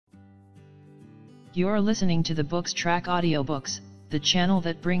You're listening to the Books Track Audiobooks, the channel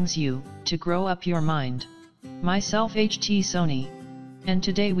that brings you to grow up your mind. Myself HT Sony. And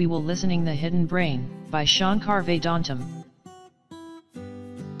today we will listening The Hidden Brain, by Shankar Vedantam.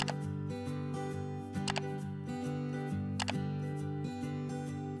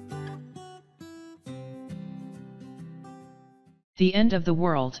 The End of the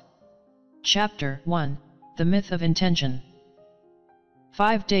World. Chapter 1, The Myth of Intention.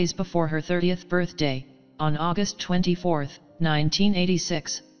 5 days before her 30th birthday, on August 24,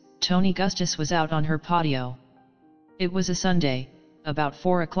 1986, Toni Gustus was out on her patio. It was a Sunday, about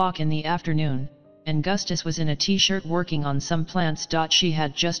 4 o'clock in the afternoon, and Gustus was in a t-shirt working on some plants. She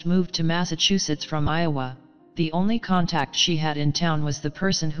had just moved to Massachusetts from Iowa. The only contact she had in town was the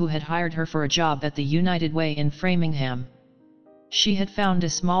person who had hired her for a job at the United Way in Framingham. She had found a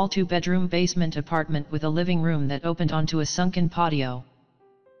small 2-bedroom basement apartment with a living room that opened onto a sunken patio.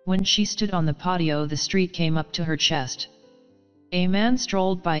 When she stood on the patio, the street came up to her chest. A man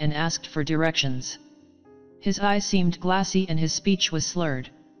strolled by and asked for directions. His eyes seemed glassy and his speech was slurred.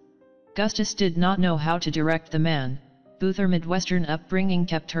 Gustus did not know how to direct the man, but her Midwestern upbringing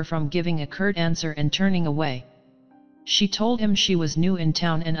kept her from giving a curt answer and turning away. She told him she was new in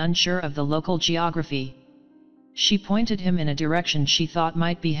town and unsure of the local geography. She pointed him in a direction she thought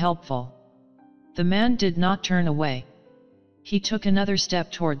might be helpful. The man did not turn away. He took another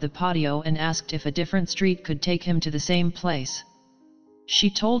step toward the patio and asked if a different street could take him to the same place. She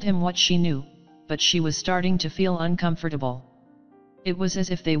told him what she knew, but she was starting to feel uncomfortable. It was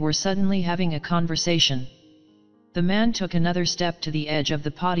as if they were suddenly having a conversation. The man took another step to the edge of the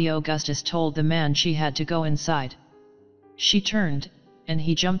patio. Gustus told the man she had to go inside. She turned, and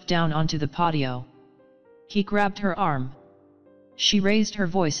he jumped down onto the patio. He grabbed her arm. She raised her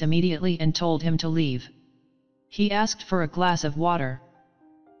voice immediately and told him to leave. He asked for a glass of water.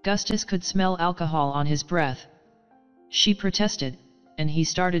 Gustus could smell alcohol on his breath. She protested, and he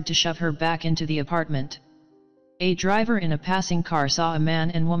started to shove her back into the apartment. A driver in a passing car saw a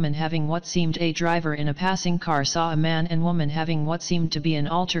man and woman having what seemed to be an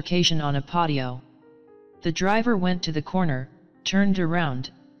altercation on a patio. The driver went to the corner, turned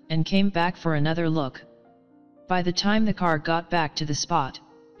around, and came back for another look. By the time the car got back to the spot,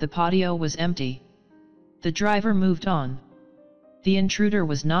 the patio was empty. The driver moved on. The intruder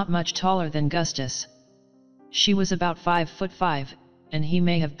was not much taller than Gustus. She was about 5'5", and he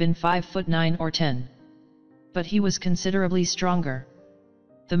may have been 5'9" or 10. But he was considerably stronger.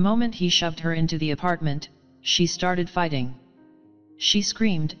 The moment he shoved her into the apartment, she started fighting. She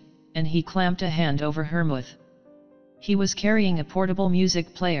screamed, and he clamped a hand over her mouth. He was carrying a portable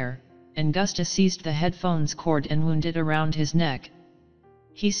music player, and Gustus seized the headphones cord and wound it around his neck.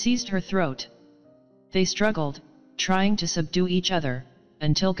 He seized her throat. They struggled, trying to subdue each other,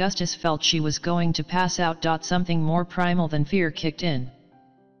 until Gustus felt she was going to pass out. Something more primal than fear kicked in.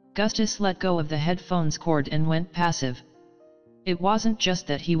 Gustus let go of the headphones cord and went passive. It wasn't just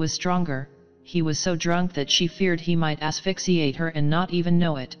that he was stronger, he was so drunk that she feared he might asphyxiate her and not even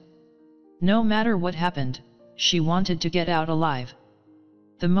know it. No matter what happened, she wanted to get out alive.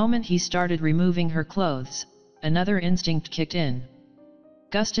 The moment he started removing her clothes, another instinct kicked in.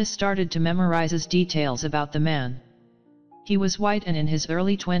 Gustus started to memorize his details about the man. He was white and in his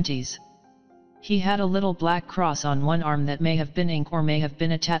early 20s. He had a little black cross on one arm that may have been ink or may have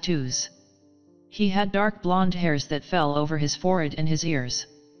been a tattoos. He had dark blonde hairs that fell over his forehead and his ears.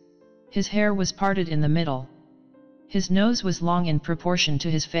 His hair was parted in the middle. His nose was long in proportion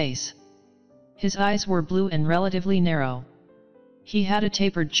to his face. His eyes were blue and relatively narrow. He had a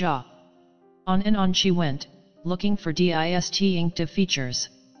tapered jaw. On and on she went, looking for distinctive features.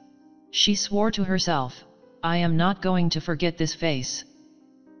 She swore to herself, "I am not going to forget this face."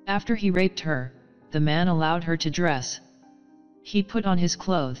 After he raped her, the man allowed her to dress. He put on his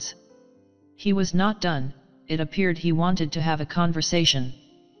clothes. He was not done. It appeared he wanted to have a conversation.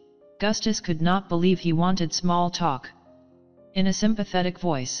 Gustus could not believe he wanted small talk. In a sympathetic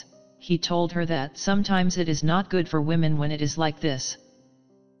voice, he told her that sometimes it is not good for women when it is like this.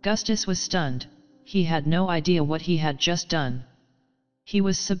 Gustus was stunned. He had no idea what he had just done. He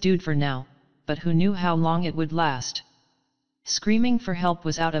was subdued for now, but who knew how long it would last? Screaming for help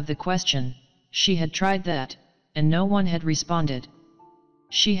was out of the question. She had tried that, and no one had responded.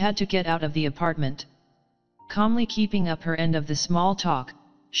 She had to get out of the apartment. Calmly keeping up her end of the small talk,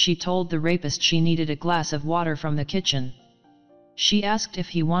 she told the rapist she needed a glass of water from the kitchen. She asked if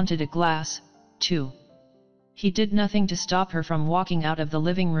he wanted a glass, too. He did nothing to stop her from walking out of the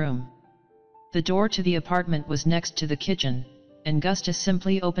living room. The door to the apartment was next to the kitchen, and Gustus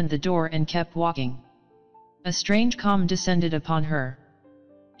simply opened the door and kept walking. A strange calm descended upon her.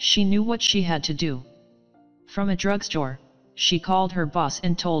 She knew what she had to do. From a drugstore, she called her boss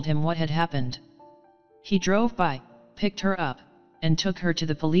and told him what had happened. He drove by, picked her up, and took her to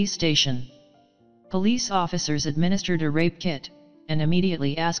the police station. Police officers administered a rape kit, and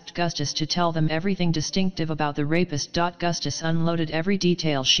immediately asked Gustus to tell them everything distinctive about the rapist. Gustus unloaded every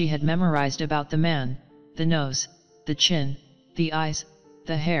detail she had memorized about the man: the nose, the chin, the eyes,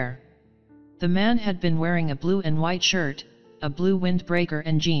 the hair. The man had been wearing a blue and white shirt, a blue windbreaker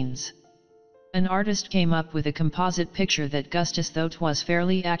and jeans. An artist came up with a composite picture that Gustus thought was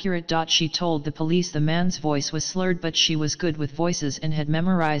fairly accurate. She told the police the man's voice was slurred, but she was good with voices and had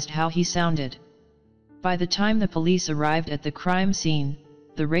memorized how he sounded. By the time the police arrived at the crime scene,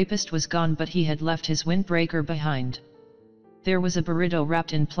 the rapist was gone, but he had left his windbreaker behind. There was a burrito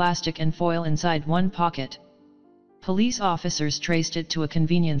wrapped in plastic and foil inside one pocket. Police officers traced it to a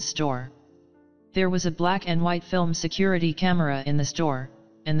convenience store. There was a black and white film security camera in the store,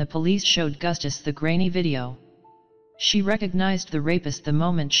 and the police showed Gustus the grainy video. She recognized the rapist the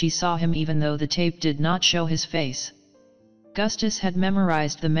moment she saw him, even though the tape did not show his face. Gustus had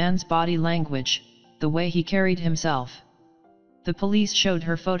memorized the man's body language, the way he carried himself. The police showed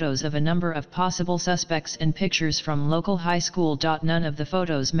her photos of a number of possible suspects and pictures from local high school. None of the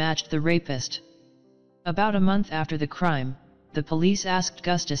photos matched the rapist. About a month after the crime, the police asked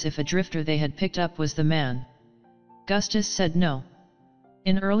Gustus if a drifter they had picked up was the man. Gustus said no.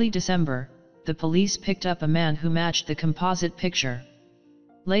 In early December, the police picked up a man who matched the composite picture.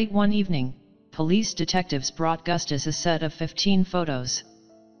 Late one evening, police detectives brought Gustus a set of 15 photos.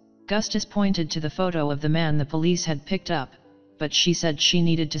 Gustus pointed to the photo of the man the police had picked up, but she said she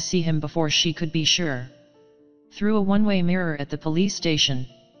needed to see him before she could be sure. Through a one-way mirror at the police station,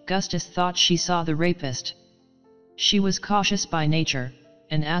 Gustus thought she saw the rapist. She was cautious by nature,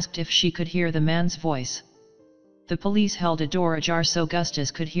 and asked if she could hear the man's voice. The police held a door ajar so Gustus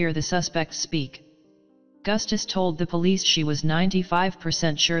could hear the suspect speak. Gustus told the police she was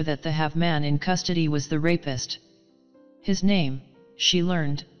 95% sure that the man in custody was the rapist. His name, she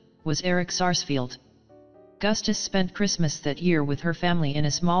learned, was Eric Sarsfield. Gustus spent Christmas that year with her family in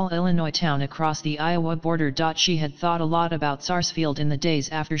a small Illinois town across the Iowa border. She had thought a lot about Sarsfield in the days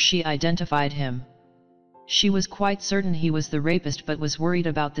after she identified him. She was quite certain he was the rapist, but was worried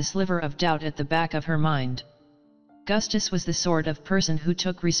about the sliver of doubt at the back of her mind. Gustus was the sort of person who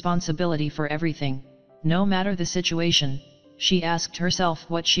took responsibility for everything, no matter the situation. She asked herself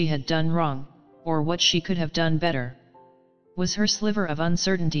what she had done wrong, or what she could have done better. Was her sliver of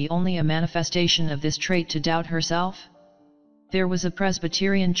uncertainty only a manifestation of this trait to doubt herself? There was a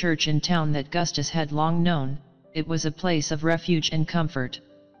Presbyterian church in town that Gustus had long known. It was a place of refuge and comfort.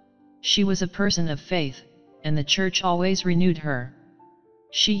 She was a person of faith, and the church always renewed her.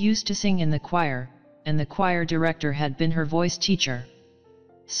 She used to sing in the choir, and the choir director had been her voice teacher.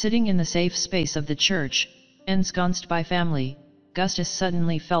 Sitting in the safe space of the church, ensconced by family, Gustus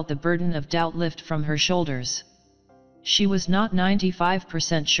suddenly felt the burden of doubt lift from her shoulders. She was not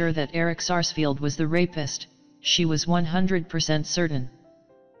 95% sure that Eric Sarsfield was the rapist. She was 100% certain.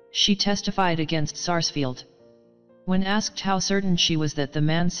 She testified against Sarsfield. When asked how certain she was that the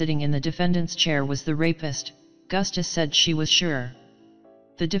man sitting in the defendant's chair was the rapist, Gustus said she was sure.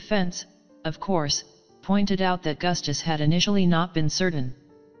 The defense, of course, pointed out that Gustus had initially not been certain.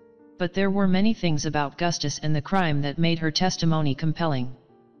 But there were many things about Gustus and the crime that made her testimony compelling.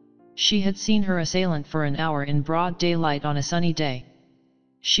 She had seen her assailant for an hour in broad daylight on a sunny day.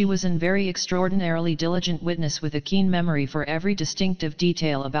 She was an very extraordinarily diligent witness with a keen memory for every distinctive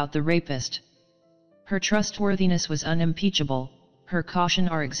detail about the rapist. Her trustworthiness was unimpeachable, her caution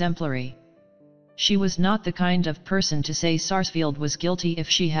are exemplary. She was not the kind of person to say Sarsfield was guilty if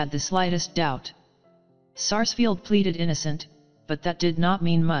she had the slightest doubt. Sarsfield pleaded innocent, but that did not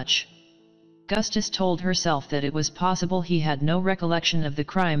mean much. Gustus told herself that it was possible he had no recollection of the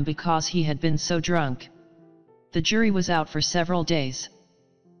crime because he had been so drunk. The jury was out for several days.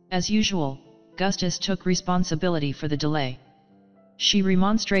 As usual, Gustus took responsibility for the delay. She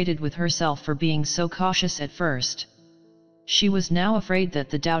remonstrated with herself for being so cautious at first. She was now afraid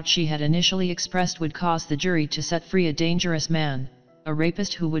that the doubt she had initially expressed would cause the jury to set free a dangerous man, a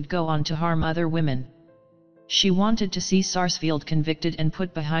rapist who would go on to harm other women. She wanted to see Sarsfield convicted and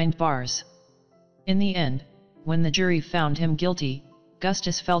put behind bars. In the end, when the jury found him guilty,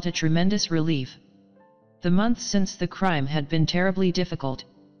 Gustus felt a tremendous relief. The months since the crime had been terribly difficult,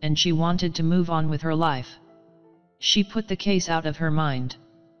 and she wanted to move on with her life. She put the case out of her mind.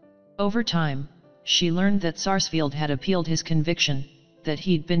 Over time, she learned that Sarsfield had appealed his conviction, that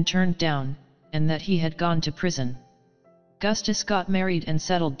he'd been turned down, and that he had gone to prison. Gustus got married and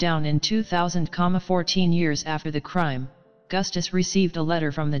settled down in 2000. 14 years after the crime, Gustus received a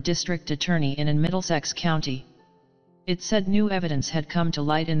letter from the district attorney in Middlesex County. It said new evidence had come to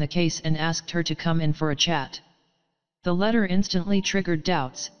light in the case and asked her to come in for a chat. The letter instantly triggered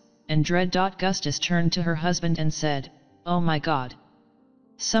doubts, and dread. Gustus turned to her husband and said, "Oh my God!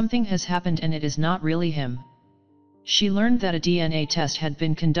 Something has happened and it is not really him." She learned that a DNA test had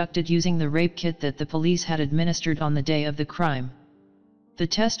been conducted using the rape kit that the police had administered on the day of the crime. The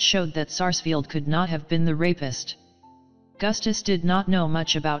test showed that Sarsfield could not have been the rapist. Gustus did not know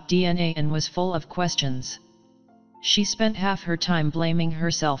much about DNA and was full of questions. She spent half her time blaming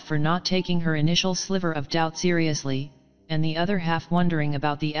herself for not taking her initial sliver of doubt seriously, and the other half wondering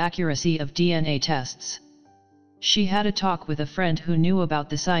about the accuracy of DNA tests. She had a talk with a friend who knew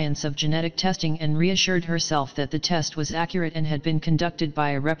about the science of genetic testing and reassured herself that the test was accurate and had been conducted by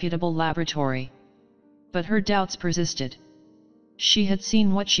a reputable laboratory. But her doubts persisted. She had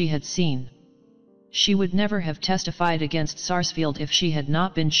seen what she had seen. She would never have testified against Sarsfield if she had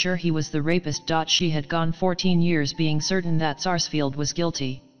not been sure he was the rapist. She had gone 14 years being certain that Sarsfield was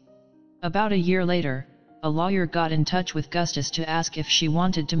guilty. About a year later, a lawyer got in touch with Gustus to ask if she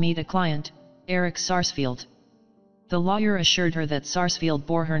wanted to meet a client, Eric Sarsfield. The lawyer assured her that Sarsfield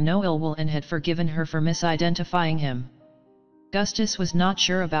bore her no ill will and had forgiven her for misidentifying him. Gustus was not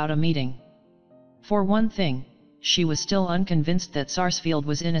sure about a meeting. For one thing, she was still unconvinced that Sarsfield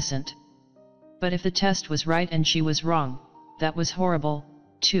was innocent. But if the test was right and she was wrong, that was horrible,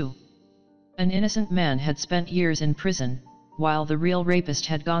 too. An innocent man had spent years in prison, while the real rapist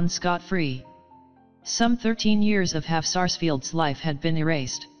had gone scot-free. Some 13 years of half Sarsfield's life had been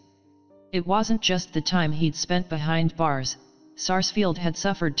erased. It wasn't just the time he'd spent behind bars. Sarsfield had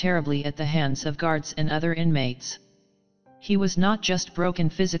suffered terribly at the hands of guards and other inmates. He was not just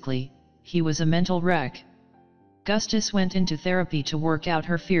broken physically, he was a mental wreck. Gustus went into therapy to work out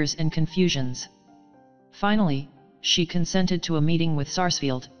her fears and confusions. Finally, she consented to a meeting with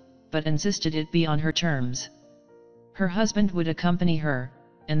Sarsfield, but insisted it be on her terms. Her husband would accompany her,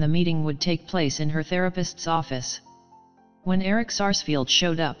 and the meeting would take place in her therapist's office. When Eric Sarsfield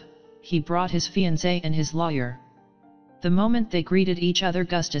showed up, he brought his fiancée and his lawyer. The moment they greeted each other,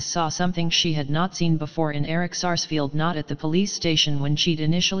 Gustus saw something she had not seen before in Eric Sarsfield, not at the police station when she'd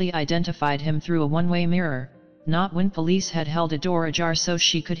initially identified him through a one-way mirror, not when police had held a door ajar so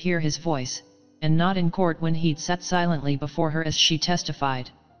she could hear his voice, and not in court when he'd sat silently before her as she testified.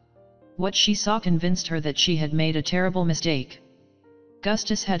 What she saw convinced her that she had made a terrible mistake.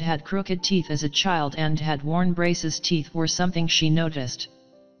 Gustus had had crooked teeth as a child and had worn braces. Teeth were something she noticed.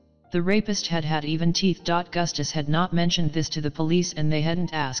 The rapist had had even teeth. Gustus had not mentioned this to the police and they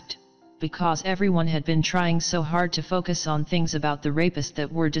hadn't asked, because everyone had been trying so hard to focus on things about the rapist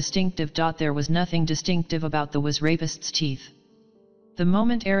that were distinctive. There was nothing distinctive about the rapist's teeth. The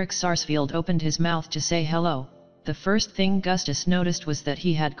moment Eric Sarsfield opened his mouth to say hello, the first thing Gustus noticed was that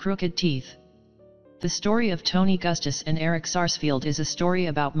he had crooked teeth. The story of Tony Gustus and Eric Sarsfield is a story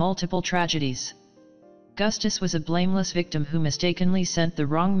about multiple tragedies. Gustus was a blameless victim who mistakenly sent the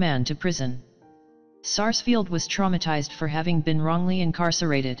wrong man to prison. Sarsfield was traumatized for having been wrongly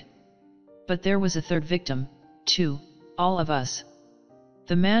incarcerated. But there was a third victim, too, all of us.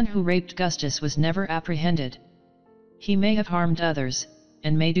 The man who raped Gustus was never apprehended. He may have harmed others,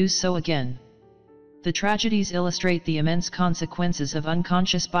 and may do so again. The tragedies illustrate the immense consequences of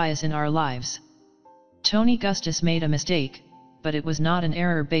unconscious bias in our lives. Tony Gustus made a mistake, but it was not an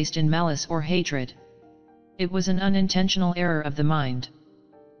error based in malice or hatred. It was an unintentional error of the mind.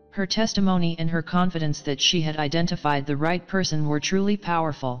 Her testimony and her confidence that she had identified the right person were truly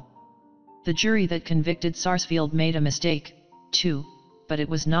powerful. The jury that convicted Sarsfield made a mistake, too, but it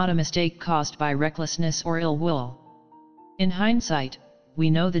was not a mistake caused by recklessness or ill will. In hindsight, we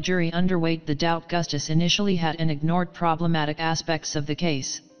know the jury underweight the doubt Gustus initially had and ignored problematic aspects of the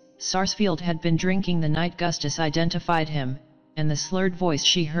case. Sarsfield had been drinking the night Gustus identified him, and the slurred voice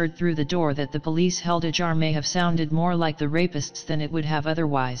she heard through the door that the police held ajar may have sounded more like the rapist's than it would have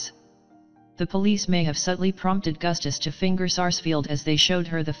otherwise. The police may have subtly prompted Gustus to finger Sarsfield as they showed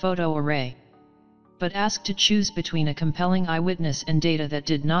her the photo array. But asked to choose between a compelling eyewitness and data that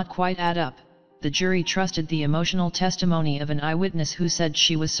did not quite add up, the jury trusted the emotional testimony of an eyewitness who said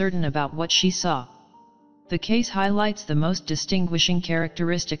she was certain about what she saw. The case highlights the most distinguishing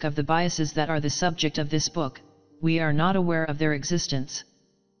characteristic of the biases that are the subject of this book: we are not aware of their existence.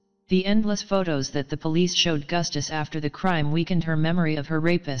 The endless photos that the police showed Gustus after the crime weakened her memory of her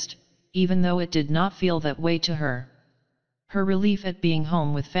rapist, even though it did not feel that way to her. Her relief at being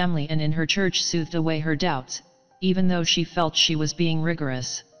home with family and in her church soothed away her doubts, even though she felt she was being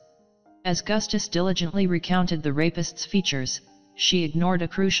rigorous. As Gustus diligently recounted the rapist's features, she ignored a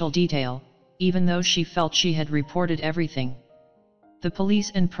crucial detail: even though she felt she had reported everything. The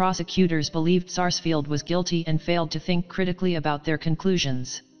police and prosecutors believed Sarsfield was guilty and failed to think critically about their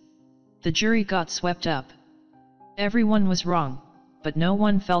conclusions. The jury got swept up. Everyone was wrong, but no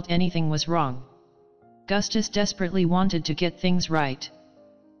one felt anything was wrong. Gustus desperately wanted to get things right.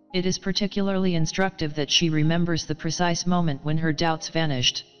 It is particularly instructive that she remembers the precise moment when her doubts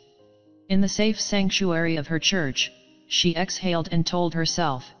vanished. In the safe sanctuary of her church, she exhaled and told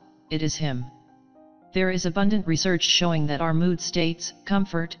herself, "It is him." There is abundant research showing that our mood states,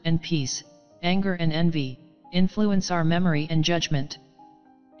 comfort and peace, anger and envy, influence our memory and judgment.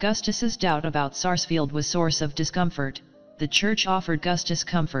 Gustus's doubt about Sarsfield was source of discomfort. The church offered Gustus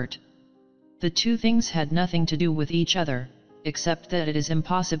comfort. The two things had nothing to do with each other, except that it is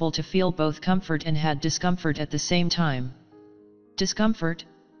impossible to feel both comfort and had discomfort at the same time. Discomfort,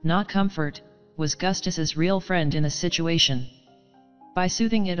 not comfort, was Gustus's real friend in the situation. By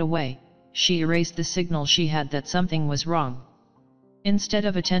soothing it away, she erased the signal she had that something was wrong. Instead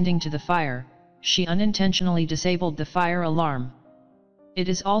of attending to the fire, she unintentionally disabled the fire alarm. It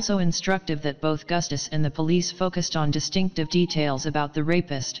is also instructive that both Gustus and the police focused on distinctive details about the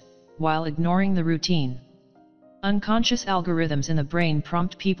rapist, while ignoring the routine. Unconscious algorithms in the brain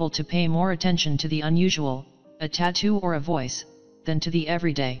prompt people to pay more attention to the unusual, a tattoo or a voice, than to the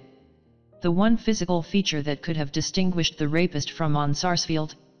everyday. The one physical feature that could have distinguished the rapist from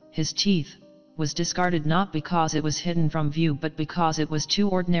Sarsfield, his teeth, was discarded not because it was hidden from view but because it was too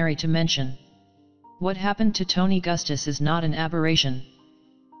ordinary to mention. What happened to Tony Gustus is not an aberration.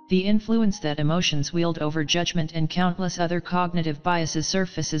 The influence that emotions wield over judgment and countless other cognitive biases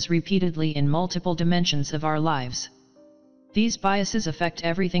surfaces repeatedly in multiple dimensions of our lives. These biases affect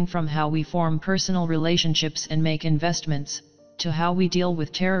everything from how we form personal relationships and make investments, to how we deal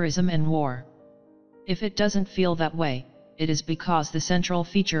with terrorism and war. If it doesn't feel that way, it is because the central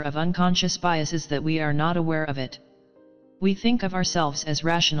feature of unconscious bias is that we are not aware of it. We think of ourselves as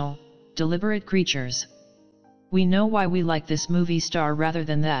rational, deliberate creatures. We know why we like this movie star rather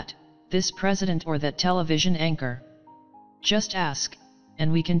than that, this president or that television anchor. Just ask,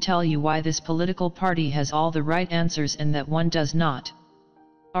 and we can tell you why this political party has all the right answers and that one does not.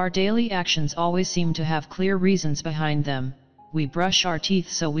 Our daily actions always seem to have clear reasons behind them. We brush our teeth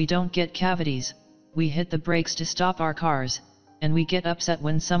so we don't get cavities, we hit the brakes to stop our cars, and we get upset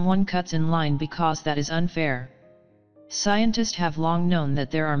when someone cuts in line because that is unfair. Scientists have long known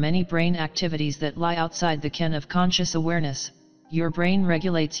that there are many brain activities that lie outside the ken of conscious awareness. Your brain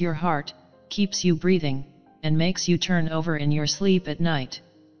regulates your heart, keeps you breathing, and makes you turn over in your sleep at night.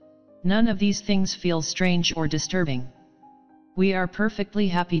 None of these things feels strange or disturbing. We are perfectly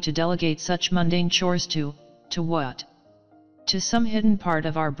happy to delegate such mundane chores to what? To some hidden part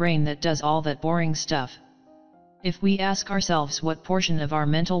of our brain that does all that boring stuff. If we ask ourselves what portion of our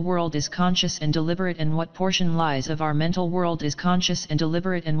mental world is conscious and deliberate and what portion lies of our mental world is conscious and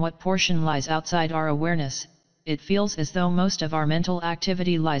deliberate and what portion lies outside our awareness, it feels as though most of our mental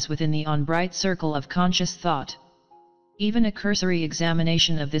activity lies within the on-bright circle of conscious thought. Even a cursory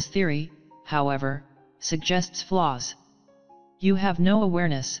examination of this theory, however, suggests flaws. You have no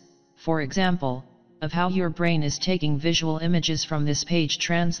awareness, for example, of how your brain is taking visual images from this page,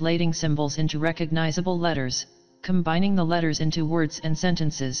 translating symbols into recognizable letters, combining the letters into words and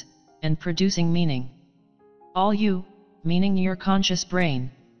sentences, and producing meaning. All you, meaning your conscious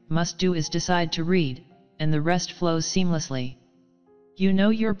brain, must do is decide to read, and the rest flows seamlessly. You know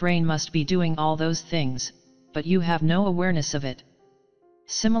your brain must be doing all those things, but you have no awareness of it.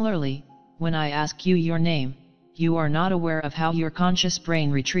 Similarly, when I ask you your name, you are not aware of how your conscious brain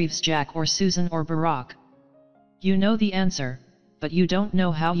retrieves Jack or Susan or Barack. You know the answer, but you don't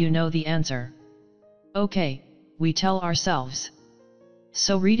know how you know the answer. Okay, we tell ourselves.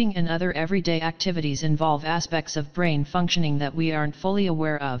 So reading and other everyday activities involve aspects of brain functioning that we aren't fully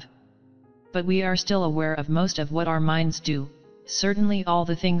aware of. But we are still aware of most of what our minds do, certainly all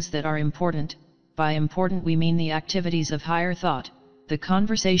the things that are important. By important we mean the activities of higher thought, the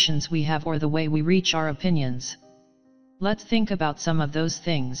conversations we have or the way we reach our opinions. Let's think about some of those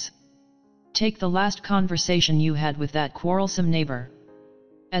things. Take the last conversation you had with that quarrelsome neighbor.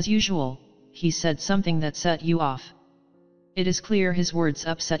 As usual, he said something that set you off. It is clear his words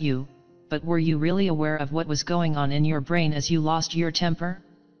upset you, but were you really aware of what was going on in your brain as you lost your temper?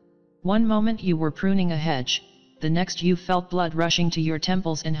 One moment you were pruning a hedge, the next you felt blood rushing to your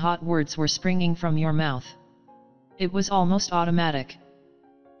temples and hot words were springing from your mouth. It was almost automatic.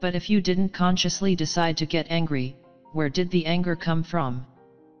 But if you didn't consciously decide to get angry, where did the anger come from?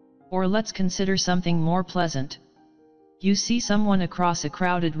 Or let's consider something more pleasant. You see someone across a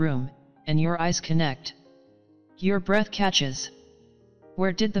crowded room, and your eyes connect. Your breath catches.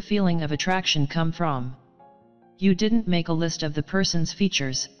 Where did the feeling of attraction come from? You didn't make a list of the person's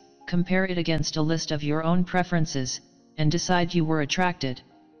features, compare it against a list of your own preferences, and decide you were attracted.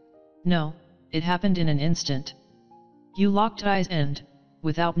 No, it happened in an instant. You locked eyes and,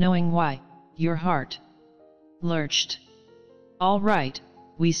 without knowing why, your heart lurched. All right,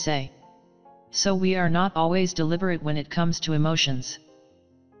 we say. So we are not always deliberate when it comes to emotions.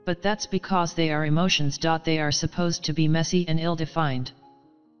 But that's because they are emotions. They are supposed to be messy and ill-defined.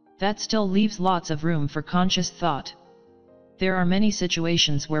 That still leaves lots of room for conscious thought. There are many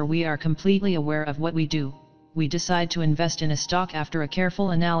situations where we are completely aware of what we do. We decide to invest in a stock after a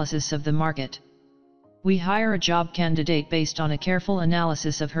careful analysis of the market. We hire a job candidate based on a careful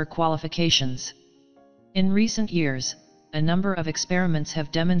analysis of her qualifications. In recent years, a number of experiments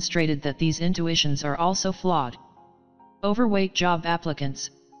have demonstrated that these intuitions are also flawed. Overweight job applicants,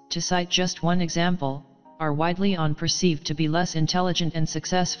 to cite just one example, are widely perceived to be less intelligent and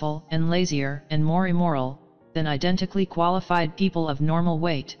successful and lazier and more immoral than identically qualified people of normal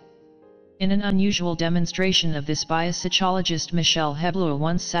weight. In an unusual demonstration of this bias, psychologist Michel Heblow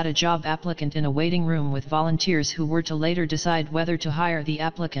once sat a job applicant in a waiting room with volunteers who were to later decide whether to hire the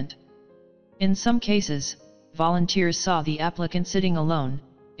applicant. In some cases, volunteers saw the applicant sitting alone.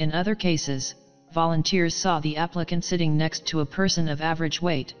 In other cases, volunteers saw the applicant sitting next to a person of average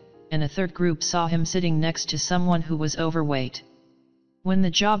weight, and a third group saw him sitting next to someone who was overweight. When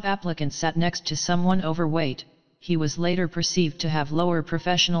the job applicant sat next to someone overweight, he was later perceived to have lower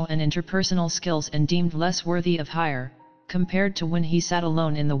professional and interpersonal skills and deemed less worthy of hire, compared to when he sat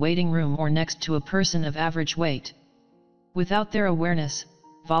alone in the waiting room or next to a person of average weight. Without their awareness,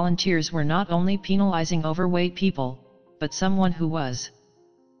 volunteers were not only penalizing overweight people, but someone who was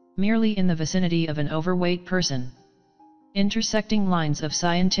merely in the vicinity of an overweight person. Intersecting lines of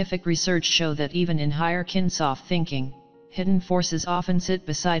scientific research show that even in higher kinsoft thinking, hidden forces often sit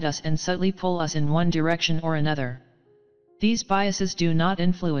beside us and subtly pull us in one direction or another. These biases do not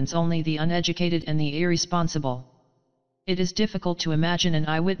influence only the uneducated and the irresponsible. It is difficult to imagine an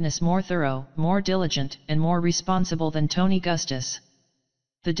eyewitness more thorough, more diligent, and more responsible than Tony Gustus.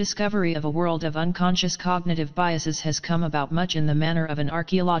 The discovery of a world of unconscious cognitive biases has come about much in the manner of an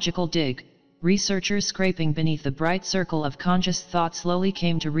archaeological dig. Researchers scraping beneath the bright circle of conscious thought slowly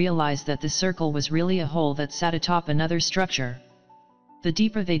came to realize that the circle was really a hole that sat atop another structure. The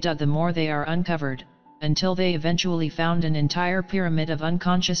deeper they dug, the more they are uncovered, until they eventually found an entire pyramid of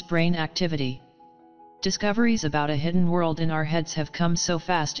unconscious brain activity. Discoveries about a hidden world in our heads have come so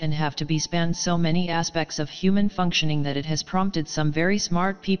fast and have to be spanned so many aspects of human functioning that it has prompted some very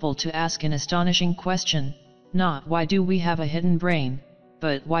smart people to ask an astonishing question, not why do we have a hidden brain,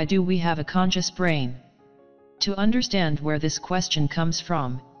 but why do we have a conscious brain? To understand where this question comes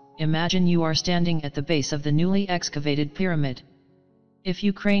from, imagine you are standing at the base of the newly excavated pyramid. If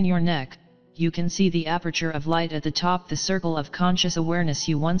you crane your neck, you can see the aperture of light at the top, the circle of conscious awareness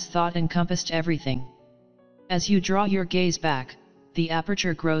you once thought encompassed everything. As you draw your gaze back, the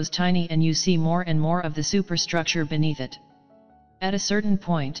aperture grows tiny and you see more and more of the superstructure beneath it. At a certain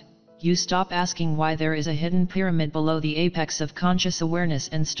point, you stop asking why there is a hidden pyramid below the apex of conscious awareness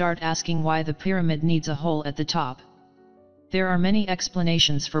and start asking why the pyramid needs a hole at the top. There are many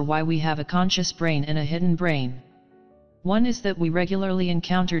explanations for why we have a conscious brain and a hidden brain. One is that we regularly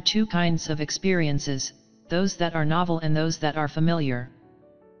encounter two kinds of experiences, those that are novel and those that are familiar.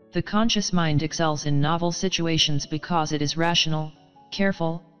 The conscious mind excels in novel situations because it is rational,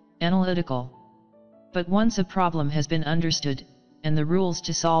 careful, analytical. But once a problem has been understood, and the rules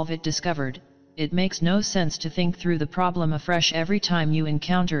to solve it discovered, it makes no sense to think through the problem afresh every time you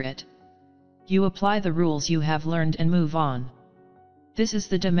encounter it. You apply the rules you have learned and move on. This is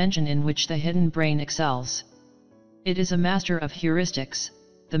the dimension in which the hidden brain excels. It is a master of heuristics,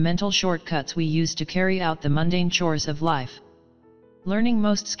 the mental shortcuts we use to carry out the mundane chores of life. Learning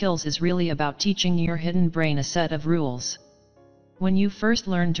most skills is really about teaching your hidden brain a set of rules. When you first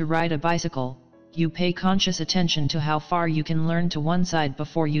learn to ride a bicycle, you pay conscious attention to how far you can learn to one side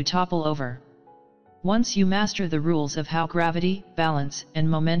before you topple over. Once you master the rules of how gravity, balance, and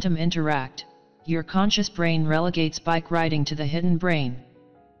momentum interact, your conscious brain relegates bike riding to the hidden brain.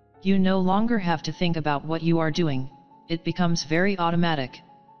 You no longer have to think about what you are doing, it becomes very automatic.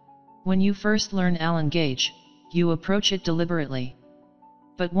 When you first learn Allen gauge, you approach it deliberately.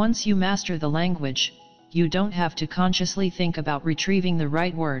 But once you master the language, you don't have to consciously think about retrieving the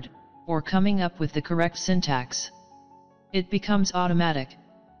right word, or coming up with the correct syntax. It becomes automatic.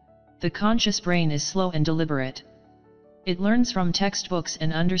 The conscious brain is slow and deliberate. It learns from textbooks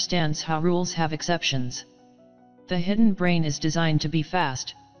and understands how rules have exceptions. The hidden brain is designed to be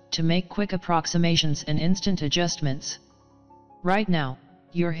fast, to make quick approximations and instant adjustments. Right now,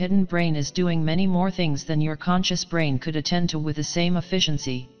 your hidden brain is doing many more things than your conscious brain could attend to with the same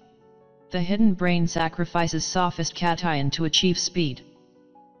efficiency. The hidden brain sacrifices sophist cation to achieve speed.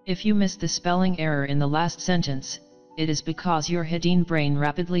 If you missed the spelling error in the last sentence, it is because your hidden brain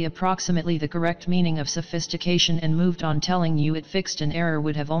rapidly approximately the correct meaning of sophistication and moved on. Telling you it fixed an error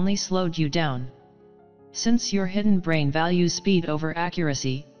would have only slowed you down. Since your hidden brain values speed over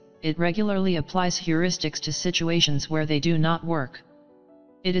accuracy, it regularly applies heuristics to situations where they do not work.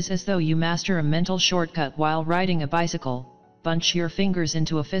 It is as though you master a mental shortcut while riding a bicycle, bunch your fingers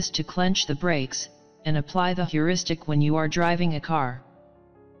into a fist to clench the brakes, and apply the heuristic when you are driving a car.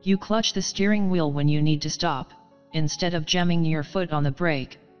 You clutch the steering wheel when you need to stop, instead of jamming your foot on the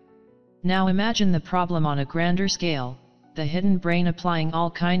brake. Now imagine the problem on a grander scale, the hidden brain applying all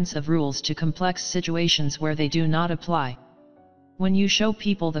kinds of rules to complex situations where they do not apply. When you show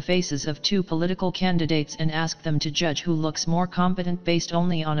people the faces of two political candidates and ask them to judge who looks more competent based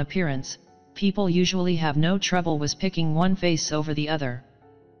only on appearance, people usually have no trouble with picking one face over the other.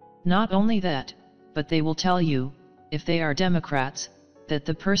 Not only that, but they will tell you, if they are Democrats, that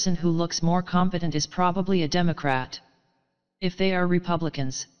the person who looks more competent is probably a Democrat. If they are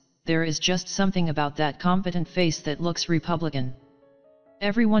Republicans, there is just something about that competent face that looks Republican.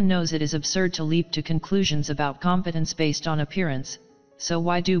 Everyone knows it is absurd to leap to conclusions about competence based on appearance, so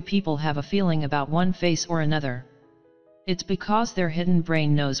why do people have a feeling about one face or another? It's because their hidden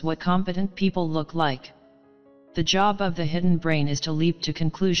brain knows what competent people look like. The job of the hidden brain is to leap to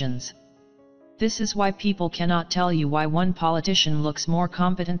conclusions. This is why people cannot tell you why one politician looks more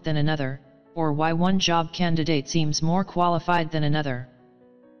competent than another, or why one job candidate seems more qualified than another.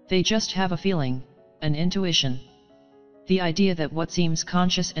 They just have a feeling, an intuition. The idea that what seems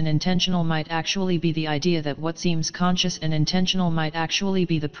conscious and intentional might actually be the idea that what seems conscious and intentional might actually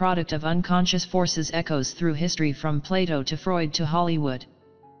be the product of unconscious forces echoes through history from Plato to Freud to Hollywood.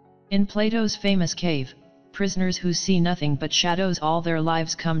 In Plato's famous cave, prisoners who see nothing but shadows all their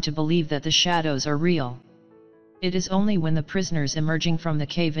lives come to believe that the shadows are real. It is only when the prisoners emerging from the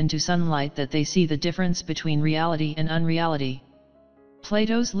cave into sunlight that they see the difference between reality and unreality.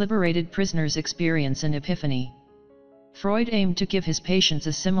 Plato's liberated prisoners experience an epiphany. Freud aimed to give his patients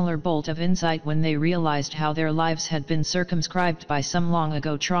a similar bolt of insight when they realized how their lives had been circumscribed by some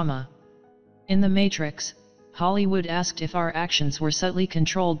long-ago trauma. In The Matrix, Hollywood asked if our actions were subtly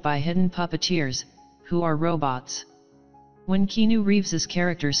controlled by hidden puppeteers, who are robots. When Keanu Reeves's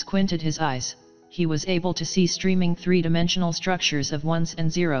character squinted his eyes, he was able to see streaming three-dimensional structures of ones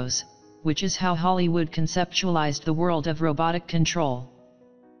and zeros, which is how Hollywood conceptualized the world of robotic control.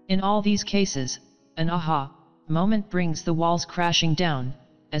 In all these cases, an aha moment brings the walls crashing down,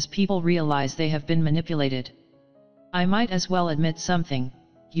 as people realize they have been manipulated. I might as well admit something,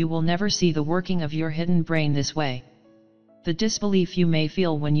 you will never see the working of your hidden brain this way. The disbelief you may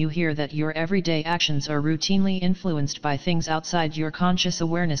feel when you hear that your everyday actions are routinely influenced by things outside your conscious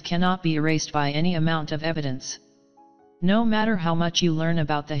awareness cannot be erased by any amount of evidence. No matter how much you learn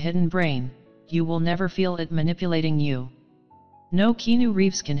about the hidden brain, you will never feel it manipulating you. No Keanu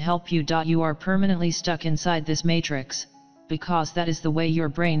Reeves can help you. You are permanently stuck inside this matrix, because that is the way your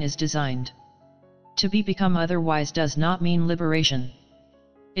brain is designed. To become otherwise does not mean liberation.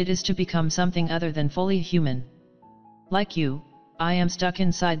 It is to become something other than fully human. Like you, I am stuck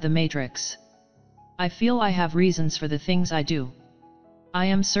inside the matrix. I feel I have reasons for the things I do. I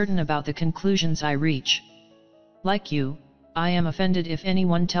am certain about the conclusions I reach. Like you, I am offended if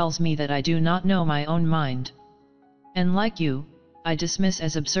anyone tells me that I do not know my own mind. And like you, I dismiss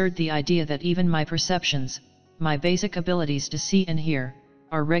as absurd the idea that even my perceptions, my basic abilities to see and hear,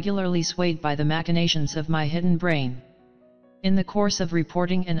 are regularly swayed by the machinations of my hidden brain. In the course of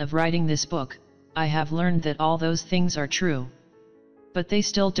reporting and of writing this book, I have learned that all those things are true. But they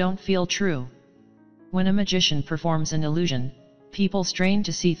still don't feel true. When a magician performs an illusion, people strain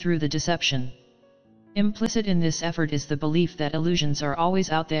to see through the deception. Implicit in this effort is the belief that illusions are always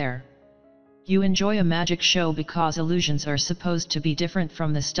out there. You enjoy a magic show because illusions are supposed to be different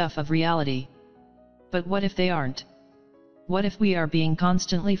from the stuff of reality. But what if they aren't? What if we are being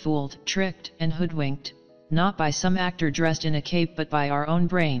constantly fooled, tricked, and hoodwinked, not by some actor dressed in a cape but by our own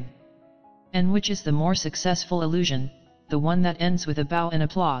brain? And which is the more successful illusion, the one that ends with a bow and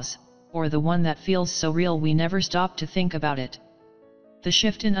applause, or the one that feels so real we never stop to think about it? The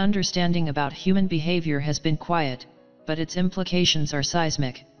shift in understanding about human behavior has been quiet, but its implications are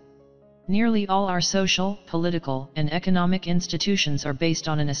seismic. Nearly all our social, political, and economic institutions are based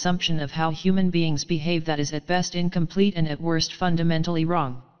on an assumption of how human beings behave that is at best incomplete and at worst fundamentally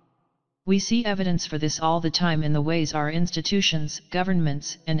wrong. We see evidence for this all the time in the ways our institutions,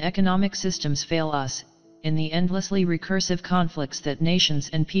 governments, and economic systems fail us, in the endlessly recursive conflicts that nations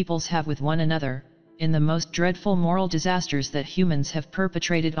and peoples have with one another, in the most dreadful moral disasters that humans have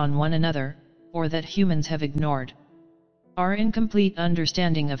perpetrated on one another, or that humans have ignored. Our incomplete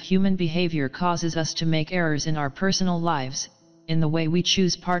understanding of human behavior causes us to make errors in our personal lives, in the way we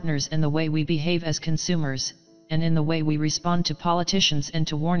choose partners and the way we behave as consumers, and in the way we respond to politicians and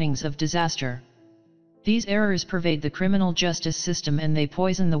to warnings of disaster. These errors pervade the criminal justice system and they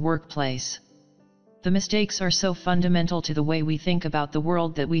poison the workplace. The mistakes are so fundamental to the way we think about the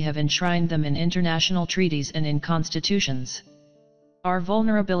world that we have enshrined them in international treaties and in constitutions. Our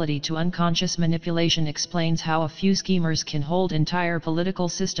vulnerability to unconscious manipulation explains how a few schemers can hold entire political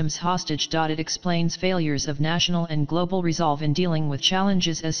systems hostage. It explains failures of national and global resolve in dealing with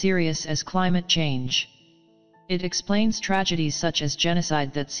challenges as serious as climate change. It explains tragedies such as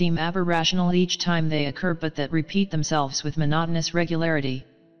genocide that seem aberrational each time they occur but that repeat themselves with monotonous regularity.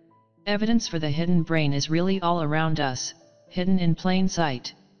 Evidence for the hidden brain is really all around us, hidden in plain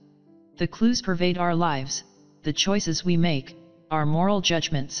sight. The clues pervade our lives, the choices we make, our moral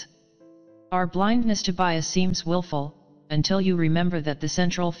judgments. Our blindness to bias seems willful, until you remember that the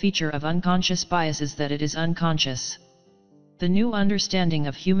central feature of unconscious bias is that it is unconscious. The new understanding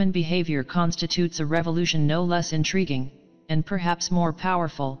of human behavior constitutes a revolution no less intriguing, and perhaps more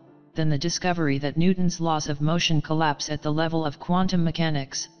powerful, than the discovery that Newton's laws of motion collapse at the level of quantum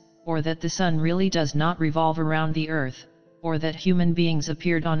mechanics, or that the sun really does not revolve around the earth, or that human beings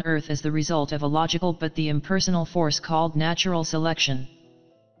appeared on Earth as the result of a logical but the impersonal force called natural selection.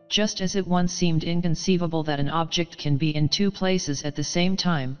 Just as it once seemed inconceivable that an object can be in two places at the same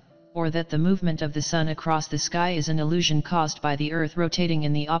time, or that the movement of the sun across the sky is an illusion caused by the Earth rotating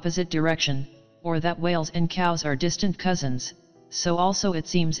in the opposite direction, or that whales and cows are distant cousins, so also it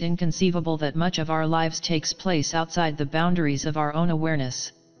seems inconceivable that much of our lives takes place outside the boundaries of our own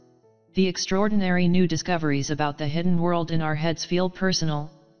awareness. The extraordinary new discoveries about the hidden world in our heads feel personal,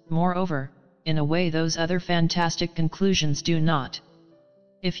 moreover, in a way those other fantastic conclusions do not.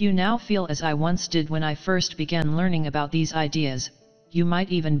 If you now feel as I once did when I first began learning about these ideas, you might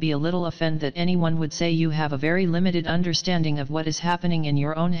even be a little offended that anyone would say you have a very limited understanding of what is happening in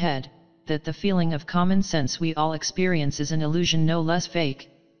your own head, that the feeling of common sense we all experience is an illusion no less fake,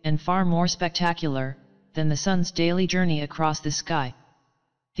 and far more spectacular, than the sun's daily journey across the sky.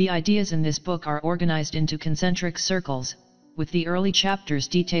 The ideas in this book are organized into concentric circles, with the early chapters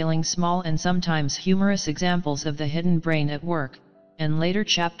detailing small and sometimes humorous examples of the hidden brain at work, and later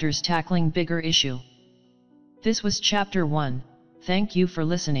chapters tackling bigger issue. This was Chapter 1, thank you for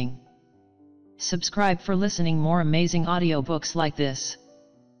listening. Subscribe for listening more amazing audiobooks like this.